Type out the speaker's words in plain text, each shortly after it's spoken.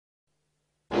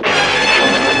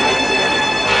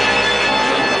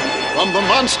From the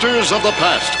monsters of the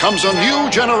past comes a new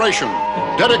generation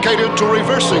dedicated to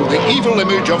reversing the evil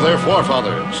image of their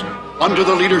forefathers. Under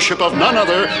the leadership of none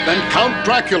other than Count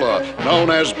Dracula,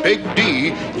 known as Big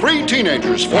D, 3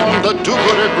 teenagers form the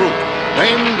do-gooder group,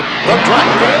 named the Drak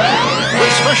Pack.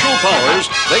 With special powers,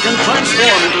 they can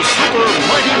transform into super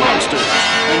mighty monsters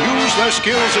and use their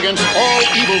skills against all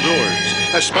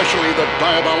evildoers, especially the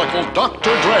diabolical Dr.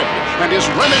 Dred and his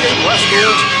renegade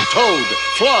rascals Toad,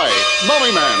 Fly,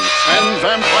 Mummy Man, and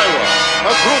Vampira,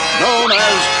 a group known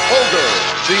as Ogre,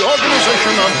 the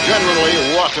organization of generally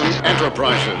rotten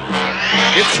enterprises.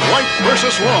 It's right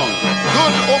versus wrong,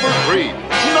 good over greed,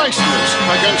 niceness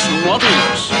against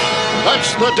naughtiness.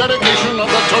 That's the dedication of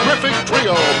the terrific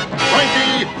trio,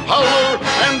 Frankie, Howler,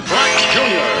 and Drak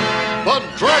Jr., the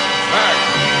Drak Pack.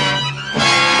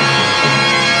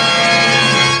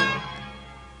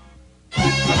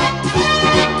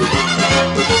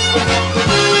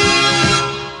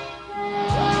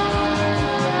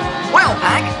 Well,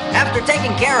 Pack, after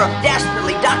taking care of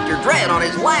dastardly Dr. Dred on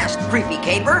his last creepy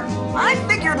caper, I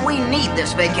figured we need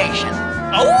this vacation.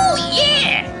 Oh,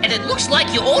 yeah! And it looks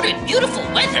like you ordered beautiful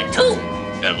weather, too.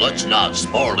 And let's not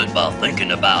spoil it by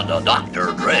thinking about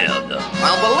Dr. Dred.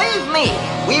 Well, believe me,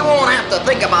 we won't have to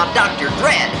think about Dr.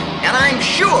 Dred, and I'm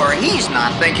sure he's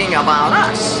not thinking about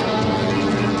us.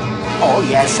 Oh,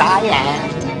 yes, I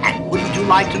am. And wouldn't you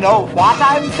like to know what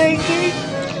I'm thinking?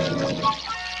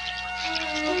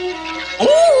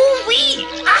 Ooh-wee!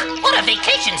 Ah, what a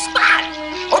vacation spot!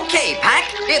 Okay,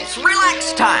 Pack, it's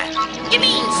relax time. You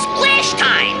mean splash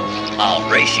time? I'll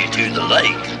race you to the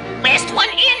lake. Last one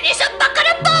in is a bucket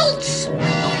of bolts!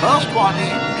 The first one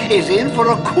in is in for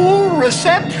a cool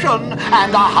reception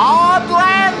and a hard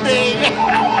landing.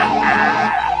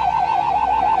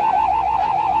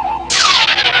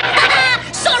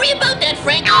 Sorry about that,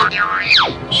 Frankie.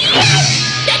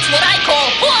 That's what I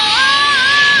call water!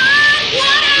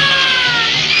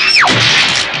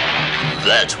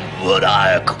 That's what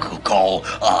I call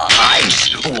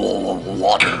ice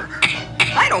water.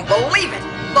 I don't believe it.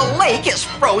 The lake is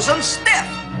frozen stiff.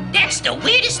 That's the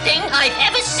weirdest thing I've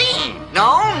ever seen.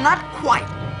 No, not quite.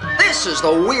 This is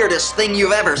the weirdest thing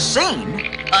you've ever seen.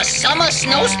 A summer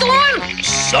snowstorm?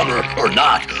 Summer or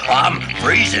not, I'm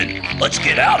freezing. Let's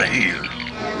get out of here.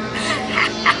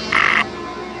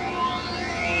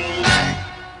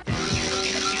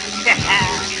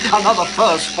 Another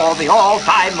first for the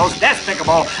all-time most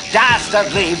despicable,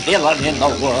 dastardly villain in the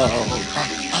world.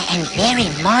 And very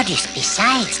modest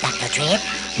besides, Dr. Dred.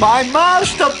 My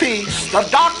masterpiece, the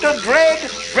Dr. Dred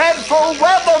Dreadful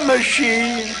Weather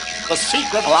Machine. The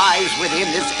secret lies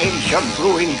within this ancient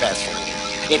brewing vessel.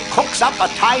 It cooks up a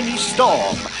tiny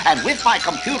storm, and with my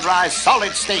computerized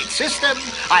solid-state system,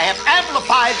 I have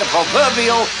amplified the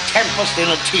proverbial tempest in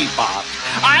a teapot.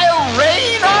 I'll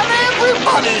rain on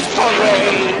everybody's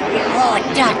parade. Oh,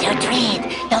 Dr. Dred,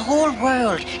 the whole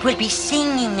world will be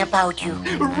singing about you.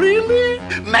 Really?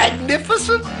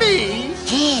 Magnificent me?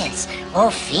 Yes. Oh,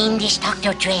 fiendish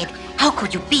Dr. Dred, how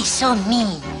could you be so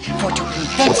mean? For to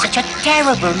invent such a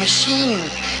terrible machine.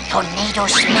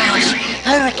 Tornadoes smash,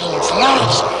 hurricanes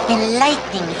lash, and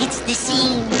lightning hits the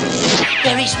scene.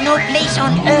 There is no place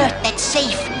on earth that's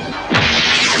safe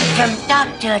from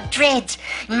Dr. Dred's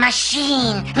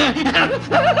machine.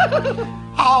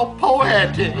 How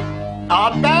poetic.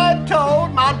 Not bad,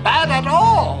 Toad. Not bad at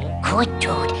all. Good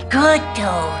Toad, good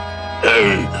Toad.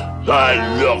 Hey, I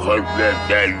look at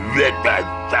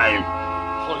that thing.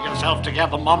 Pull yourself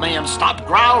together, Mummy, and stop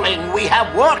growling. We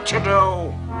have work to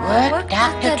do. Work,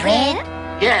 Dr. Dred?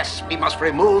 Yes, we must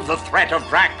remove the threat of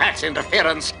Drak Pack's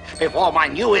interference before my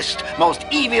newest, most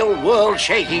evil,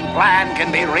 world-shaking plan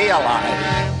can be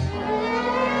realized.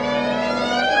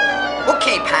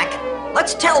 Okay, Pack,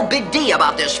 let's tell Big D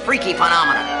about this freaky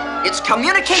phenomenon. It's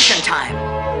communication time.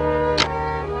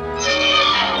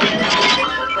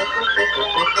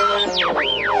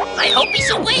 I hope he's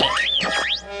awake.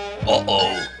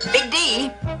 Uh-oh. Big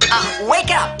D, wake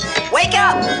up! Wake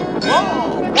up!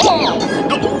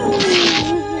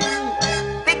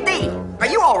 Big D, are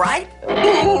you all right?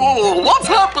 Oh, what's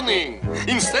happening?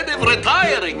 Instead of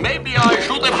retiring, maybe I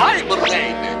should have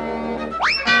hibernated.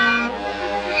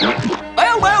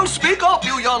 Well, speak up,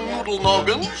 you young noodle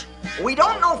noggins. We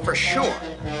don't know for sure,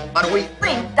 but we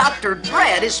think Dr.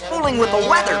 Dred is fooling with the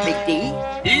weather, Big D.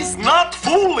 He's not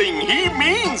fooling, he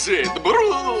means it.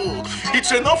 Brrr.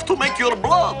 It's enough to make your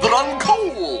blood run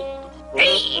cold.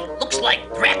 Hey, looks like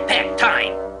Drak Pack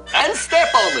time. And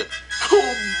step on it.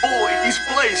 Oh boy, this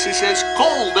place is as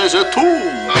cold as a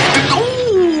tomb.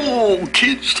 Oh,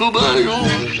 kids today. Oh.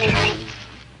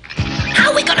 How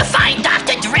are we gonna find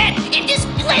Dr. Dred in this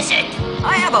blizzard?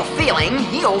 I have a feeling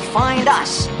he'll find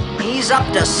us. He's up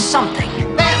to something.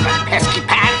 There's that pesky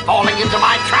pan falling into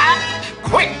my trap.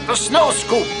 Quick, the snow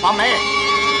scoop, my man.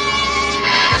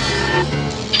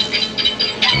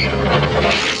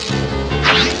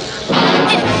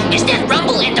 Is that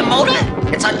rumble at the motor?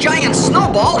 It's a giant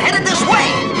snowball headed this way.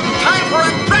 Time for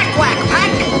a Drak Pack.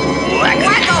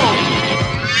 Wacko!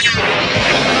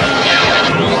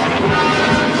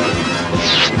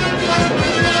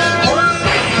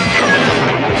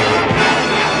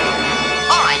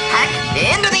 All right, Pack,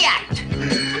 into the act.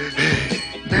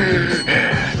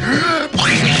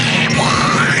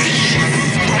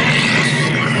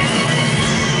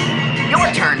 Your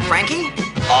turn, Frankie.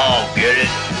 I'll get it.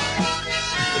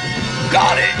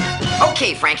 Got it.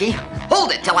 Okay, Frankie.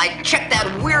 Hold it till I check that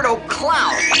weirdo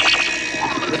cloud.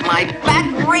 With my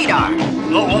bat radar.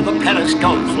 Lower the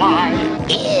periscope, Fly.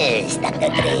 Yes, Dr.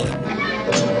 Dred.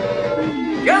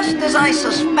 Just as I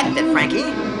suspected, Frankie,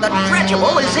 the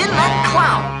dredgeable is in that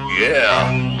cloud.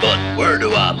 Yeah, but where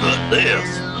do I put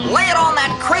this? Lay it on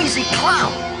that crazy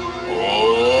cloud.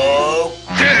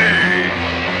 Okay.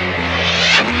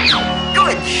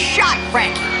 Good shot,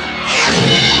 Frankie.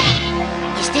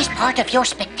 Is this part of your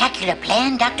spectacular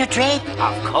plan, Dr. Dred?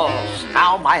 Of course.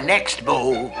 Now my next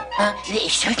move.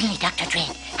 Certainly, Dr.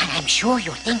 Dred. And I'm sure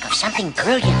you'll think of something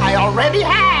brilliant. I already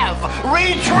have.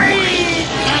 Retreat!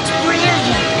 That's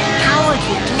brilliant.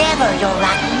 Cowardly clever, your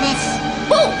rottenness.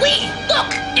 Oh, wait, look,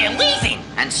 they're leaving.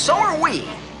 And so are we.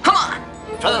 Come on.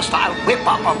 First, I'll whip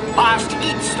up a vast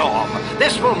heat storm.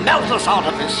 This will melt us out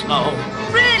of this snow.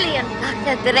 Brilliant,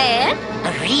 Dr. Dred.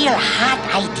 A real hot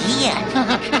idea.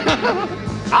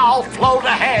 I'll float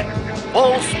ahead,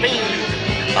 full speed.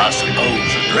 I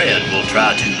suppose Dred will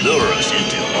try to lure us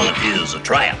into one of his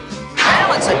traps.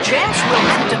 Well, it's a chance we'll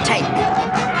have to take.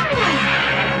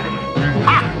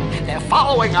 Ha! They're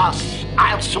following us.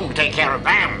 I'll soon take care of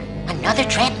them. Another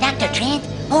trap, Dr. Dred?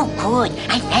 Oh, good.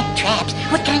 I like traps.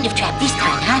 What kind of trap this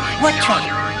time, huh? What trap?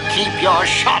 Keep your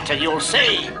shot and you'll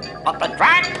see. But the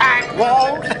Drak Pack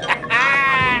won't.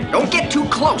 Don't get too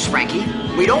close, Frankie.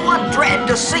 We don't want Dred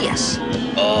to see us.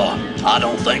 I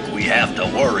don't think we have to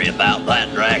worry about that,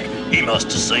 Drak. He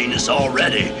must have seen us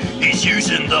already. He's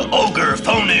using the ogre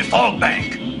phony fog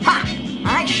bank. Ha!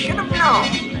 I should have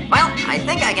known. Well, I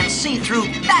think I can see through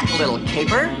that little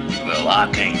caper. Well, I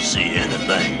can't see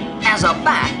anything. As a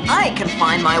bat, I can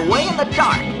find my way in the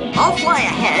dark. I'll fly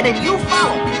ahead and you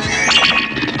follow me.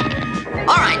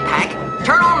 All right, Pack.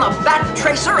 Turn on the bat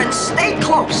tracer and stay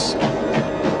close.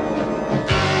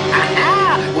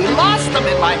 Aha! We lost them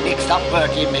in my mixed-up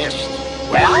murky mist.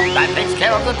 Well, that takes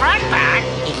care of the Drak Pack.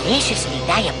 Deliciously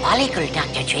diabolical,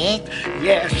 Dr. Dred.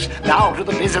 Yes, now to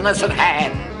the business at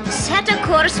hand. Set a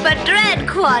course for Dred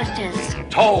quarters.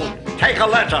 Toad, take a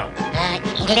letter.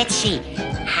 Let's see.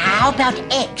 How about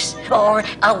X? Or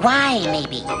a Y,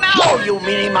 maybe? No, you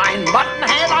meanie-mine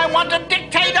muttonhead. I want to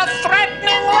dictate a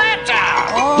threatening letter.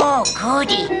 Oh,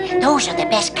 goody. Those are the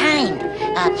best kind.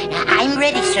 I'm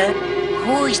ready, sir.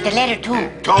 Who is the letter to?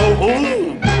 To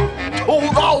whom? To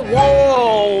the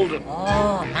world.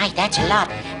 Oh, my, that's a lot.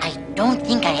 I don't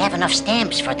think I have enough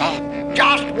stamps for that.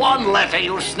 Just one letter,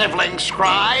 you sniveling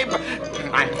scribe.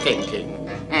 I'm thinking.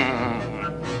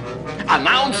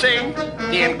 Announcing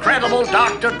the incredible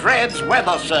Dr. Dred's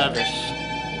weather service,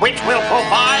 which will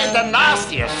provide the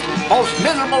nastiest, most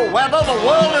miserable weather the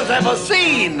world has ever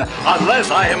seen,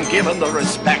 unless I am given the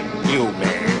respect due me.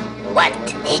 What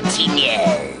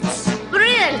engineers?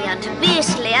 Brilliant,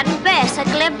 beastly, and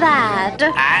basically bad.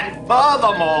 And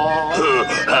furthermore,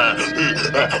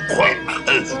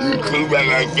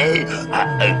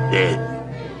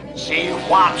 see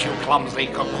what, you clumsy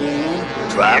cocoon?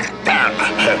 Drak Pack.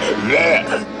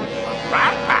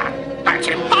 Drak Pack? That's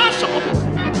impossible.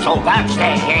 So that's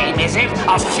their game, is it?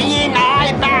 A seeing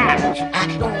eye bat?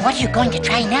 What are you going to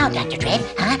try now, Dr. Dred?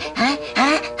 Huh?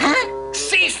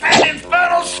 Cease that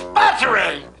infernal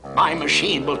sputtering! My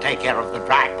machine will take care of the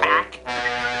Drak Pack.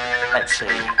 Let's see.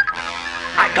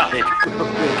 I got it.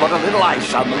 We'll put a little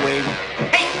ice on the wing.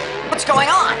 Hey, what's going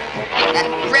on? That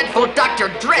dreadful Dr.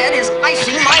 Dred is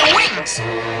icing my wings.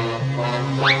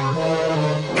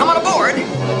 Come on aboard.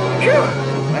 Phew.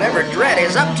 Whatever Dred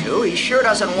is up to, he sure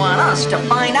doesn't want us to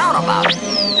find out about it.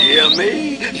 Dear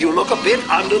me, you look a bit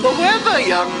under the weather,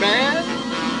 young man.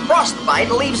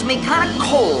 Frostbite leaves me kind of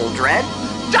cold, Dred.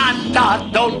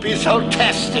 Dot, don't be so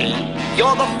testy.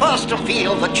 You're the first to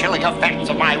feel the chilling effects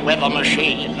of my weather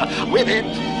machine. With it,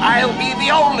 I'll be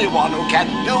the only one who can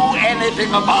do anything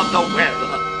about the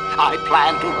weather. I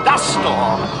plan to dust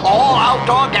storm all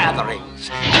outdoor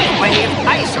gatherings, wave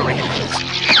ice arrangements,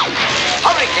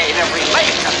 hurricane every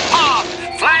lake and pond,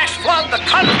 flash flood the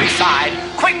countryside,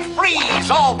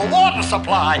 dissolve the water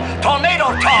supply, tornado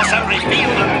toss every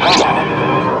field and farm.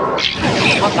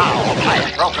 Even now, I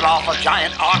have broken off a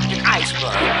giant Arctic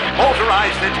iceberg,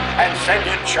 motorized it, and sent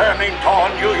it churning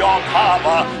toward New York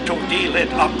Harbor to deal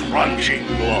it a crunching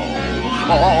blow.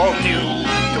 All due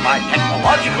to my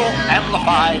technological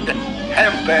amplified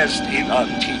tempest in a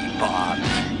teapot.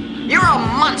 You're a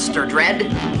monster, Dred,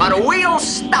 but we'll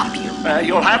stop you.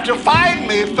 You'll have to find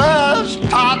me first.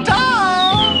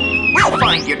 Ta-ta! We'll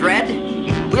find you, Dred.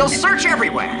 We'll search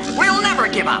everywhere. We'll never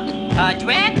give up.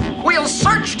 Dred? We'll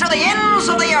search to the ends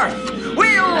of the earth.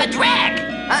 We'll... Drag!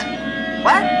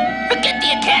 What? Forget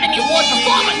the Academy Award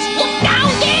performance! Look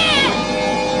down there!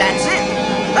 That's it.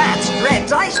 That's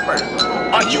Dred's iceberg.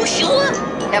 Are you sure?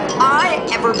 Have I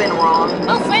ever been wrong?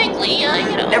 Well, frankly, you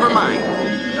know... Never mind.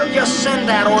 We'll just send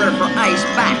that order for ice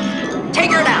back.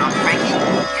 Take her down, Frankie.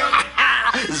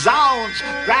 Zounds!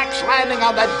 Drak's landing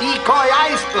on the decoy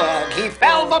iceberg. He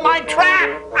fell for my trap.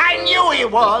 I knew he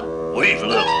would. We've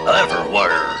looked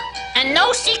everywhere. And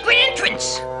no secret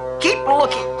entrance. Keep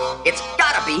looking. It's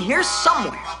gotta be here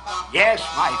somewhere. Yes,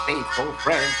 my faithful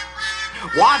friend.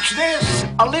 Watch this.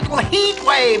 A little heat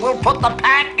wave will put the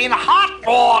pack in hot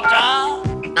water.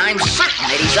 I'm certain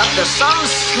that he's up to some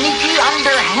sneaky,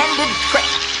 underhanded trick.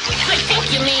 I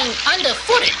think you mean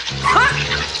underfooted. Huh?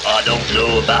 I don't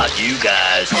know about you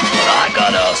guys, but I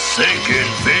got a sinking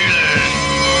feeling.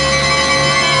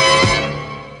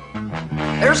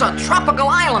 There's a tropical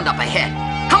island up ahead.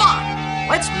 Come on,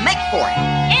 let's make for it.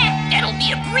 That'll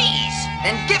be a breeze.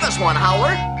 Then give us one,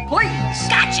 Howler, please.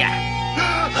 Gotcha.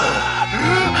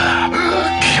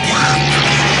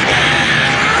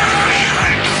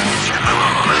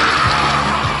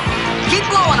 Keep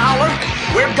blowing, Howler.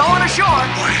 We're going ashore.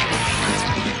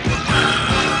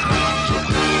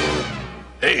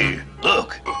 Hey,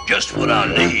 look, just what I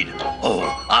need.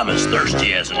 Oh, I'm as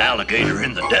thirsty as an alligator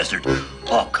in the desert.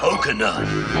 A coconut.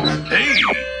 Hey!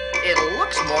 It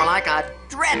looks more like a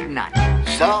dreadnought.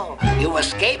 So, you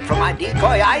escaped from my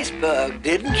decoy iceberg,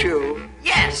 didn't you?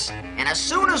 Yes, and as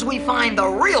soon as we find the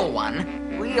real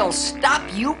one, we'll stop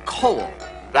you cold.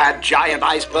 That giant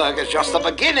iceberg is just the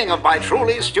beginning of my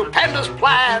truly stupendous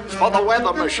plans for the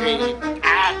weather machine.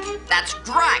 And That's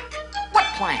Drak. What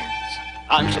plans?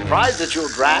 I'm surprised at you,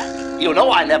 Drak. You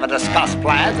know I never discuss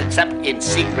plans except in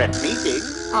secret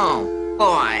meetings. Oh,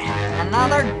 boy,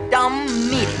 another dumb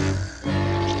meeting.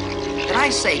 Did I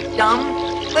say dumb?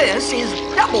 This is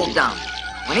double dumb.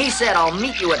 When he said, I'll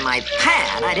meet you at my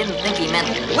pad, I didn't think he meant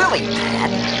lily pad.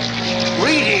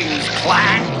 Greetings,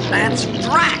 Clack. That's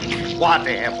Drak.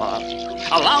 Whatever.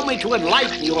 Allow me to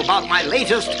enlighten you about my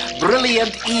latest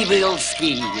brilliant evil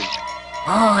scheme.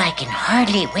 Oh, I can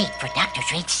hardly wait for Dr.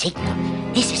 Dred's signal.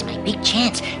 This is my big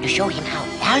chance to show him how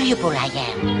valuable I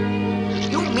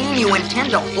am. You mean you intend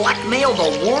to blackmail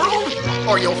the world?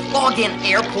 Or you'll fog in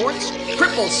airports,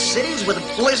 cripple cities with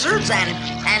blizzards,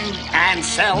 and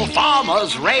sell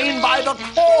farmers rain by the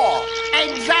core.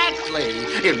 Exactly.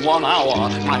 In 1 hour,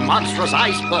 my monstrous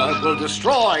iceberg will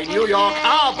destroy New York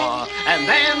Harbor, and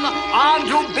then on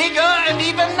to bigger and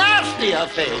even nastier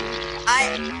things.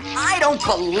 I don't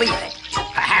believe it.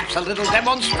 Perhaps a little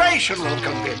demonstration will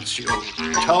convince you.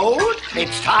 Toad,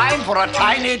 it's time for a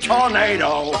tiny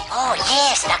tornado. Oh,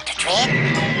 yes, Dr. Dred.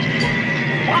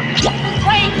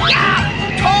 Wait up!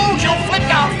 Toad, you flipped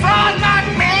out frog, not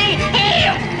me!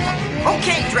 Here!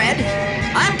 Okay, Dred,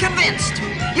 I'm convinced.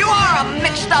 You are a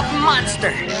mixed-up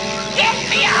monster. Get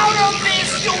me out of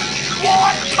this, you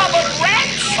wart-covered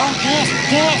wretch! Oh,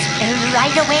 yes,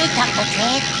 right away, Dr.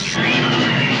 Dred.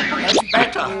 That's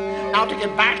better. Now to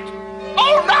get back.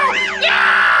 Oh, no!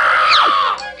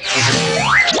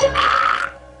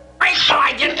 Wait till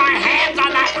I get my hands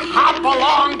on that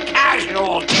hop-along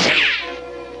casualty.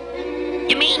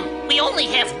 You mean we only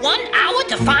have 1 hour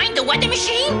to find the weather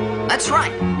machine? That's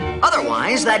right.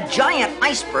 Otherwise, that giant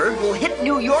iceberg will hit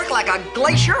New York like a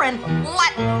glacier and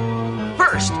flatten.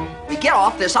 First, we get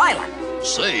off this island.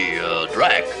 Say,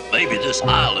 Drak, maybe this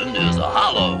island is a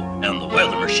hollow and the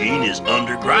weather machine is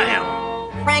underground.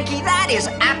 Frankie, that is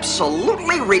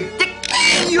absolutely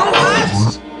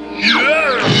ridiculous.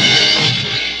 Yeah!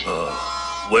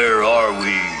 Where are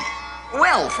we?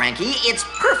 Well, Frankie, it's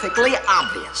perfectly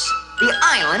obvious. The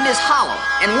island is hollow,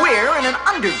 and we're in an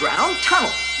underground tunnel.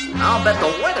 I'll bet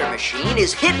the weather machine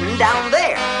is hidden down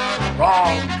there.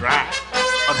 Wrong, Drak.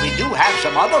 But we do have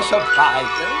some other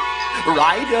surprises.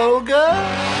 Right, Ogre?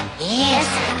 Yes,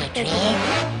 Dr. Dred.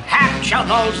 Capture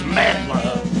those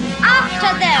meddlers.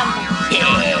 After them!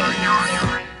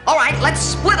 All right, let's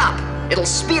split up. It'll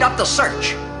speed up the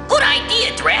search. Good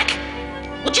idea, Drak.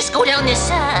 We'll just go down this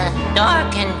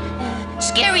dark and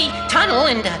scary tunnel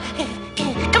and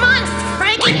come on,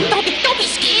 Don't be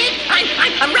scared.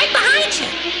 I'm right behind you.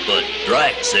 But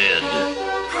Drak said...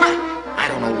 I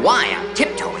don't know why I'm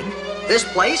tiptoeing. This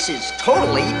place is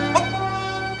totally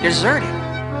deserted.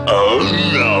 Oh,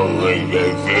 no.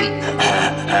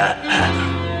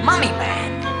 Mummy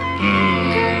man.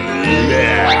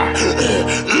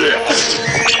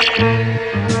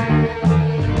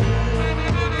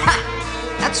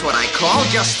 That's what I call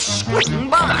just squeaking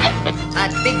by.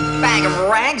 That big bag of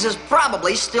rags is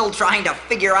probably still trying to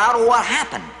figure out what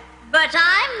happened. But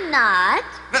I'm not.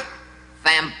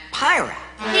 Vampira.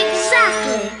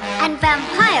 Exactly. And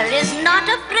Vampire is not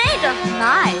afraid of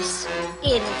mice.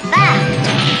 In fact,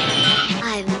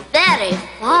 I'm very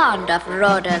fond of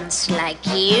rodents like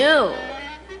you.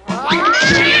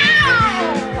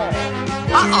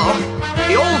 Uh-oh.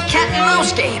 The old cat and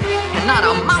mouse game. And not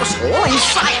a mouse hole in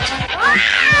sight.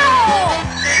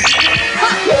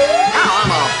 Now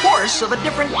I'm a horse of a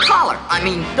different color. I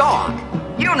mean dog.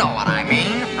 You know what I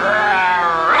mean.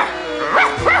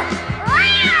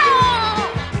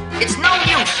 It's no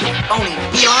use, you phony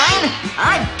feline.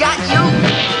 I've got you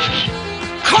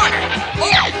cornered.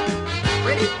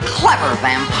 Pretty clever,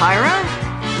 Vampira,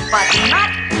 but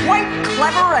not quite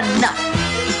clever enough.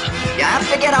 You have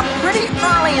to get up pretty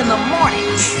early in the morning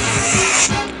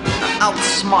to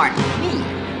outsmart me.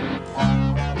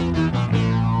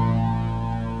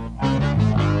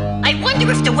 I wonder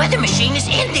if the weather machine is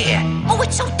in there. Oh,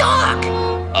 it's so dark.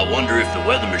 I wonder if the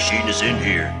weather machine is in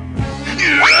here.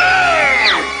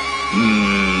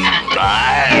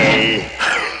 Bye.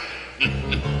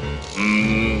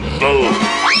 Boom.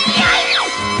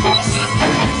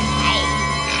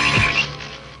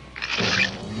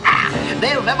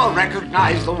 They'll never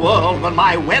recognize the world when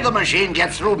my weather machine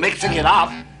gets through mixing it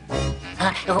up.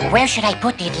 Where should I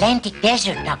put the Atlantic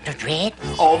desert, Dr. Dred?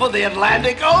 Over the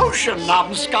Atlantic Ocean,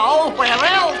 numbskull. Where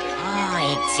else?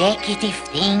 Oh, executive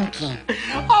thinking.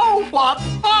 Oh, what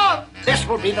fun! This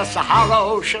will be the Sahara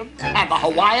Ocean and the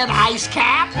Hawaiian ice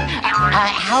cap.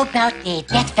 How about the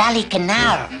Death Valley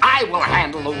Canal? I will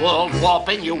handle the world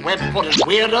warping, you web-footed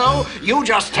weirdo. You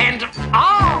just tend to...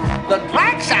 Oh, the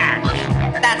Drak Pack.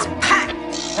 That's Pack.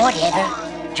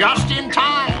 Whatever. Just in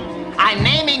time. I'm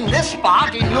naming this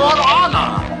spot in your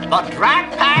honor, the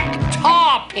Drak Pack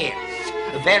Tar Pits.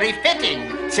 Very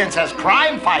fitting, since as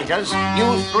crime fighters,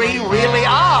 you three really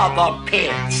are the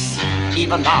pits.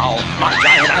 Even now, my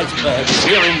giant iceberg is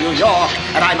here in New York,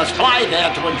 and I must fly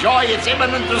there to enjoy its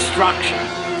imminent destruction.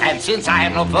 And since I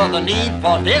have no further need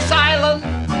for this island,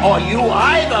 or you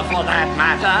either for that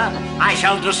matter, I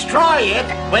shall destroy it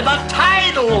with a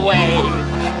tidal wave.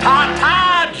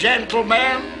 Ta-ta,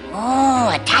 gentlemen! Oh,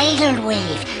 a tidal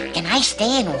wave. Can I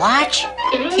stay and watch?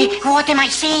 What am I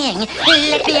saying?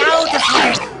 Let me out of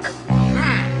here.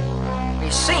 We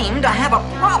seem to have a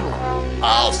problem.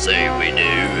 I'll say we do.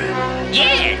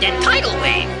 Yeah, that tidal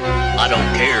wave. I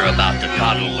don't care about the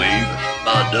tidal wave.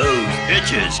 My nose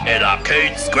itches and I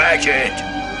can't scratch it.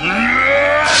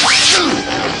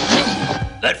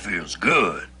 That feels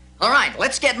good. All right,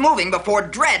 let's get moving before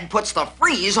Dred puts the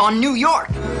freeze on New York.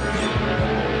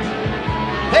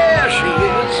 There she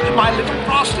is, my little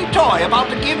frosty toy, about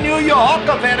to give New York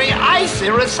a very icy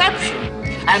reception.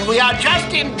 And we are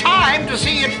just in time to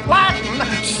see it flatten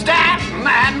Staten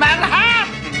and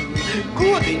Manhattan.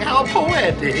 Goody, how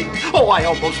poetic. Oh, I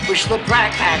almost wish the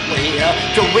Drak Pack were here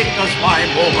to witness my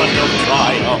moment of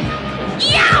triumph.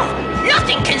 Yow!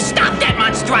 Nothing can stop that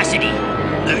monstrosity.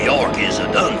 New York is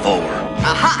done for.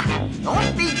 Aha!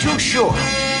 Don't be too sure.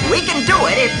 We can do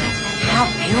it if... How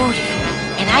beautiful.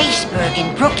 An iceberg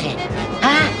in Brooklyn.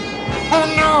 Huh? Oh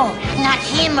no, not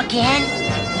him again.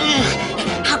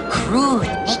 Ugh, how crude,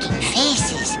 making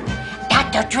faces.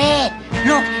 Dr. Dred,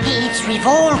 look, it's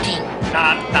revolting.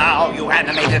 Not now, you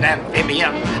animated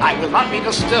amphibian. I will not be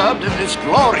disturbed in this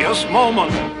glorious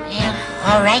moment. Well,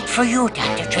 all right for you,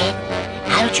 Dr. Dred.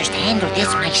 I'll just handle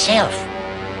this myself.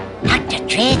 Dr.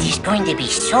 Dred is going to be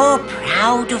so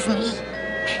proud of me.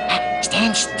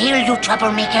 Stand still, you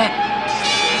troublemaker.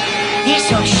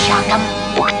 This'll shock him.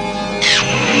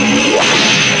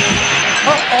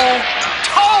 Uh-oh.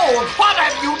 Toad, what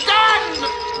have you done?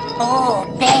 Oh,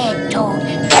 bad Toad,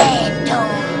 bad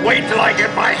Toad. Wait till I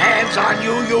get my hands on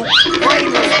you, you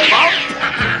brainless bump.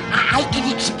 I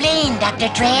can explain,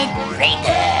 Dr. Dred.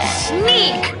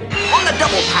 Sneak! On the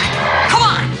double pack. Come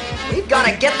on! We've got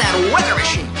to get that weather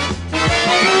machine.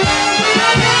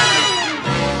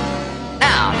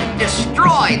 Now,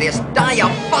 destroy this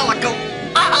diabolical...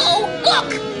 Uh-oh!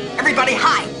 Look! Everybody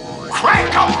hide!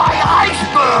 Crank up my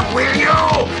iceberg, will you?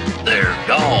 They're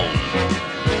gone.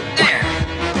 There!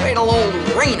 Wait till old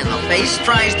Rain in the Face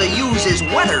tries to use his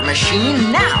weather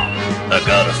machine now. I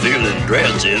got a feeling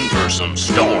Dred's in for some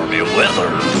stormy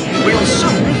weather. We'll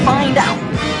soon find out.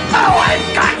 Oh,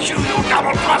 I've got you, you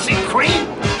double-crossing creep!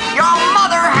 Your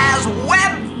mother has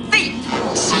webbed feet.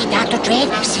 See, Dr. Dred?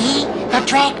 See? The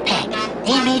Drak Pack.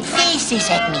 They made faces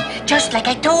at me, just like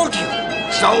I told you.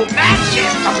 So that's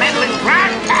it, the meddling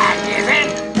Drak Pack, is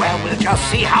it? Well, we'll just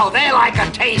see how they like a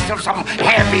taste of some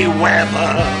heavy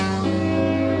weather.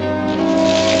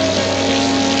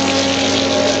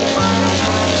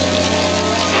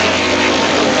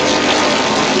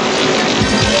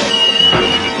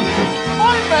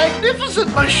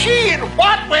 Magnificent machine!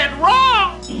 What went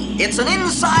wrong? It's an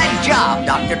inside job,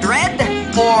 Dr. Dred.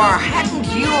 Or hadn't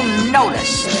you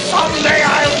noticed? Someday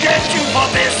I'll get you for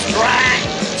this, Drak!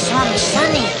 Some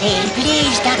sunny day,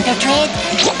 please, Dr. Dred.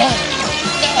 Bad,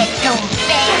 bad, bad,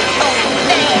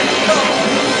 bad, bad.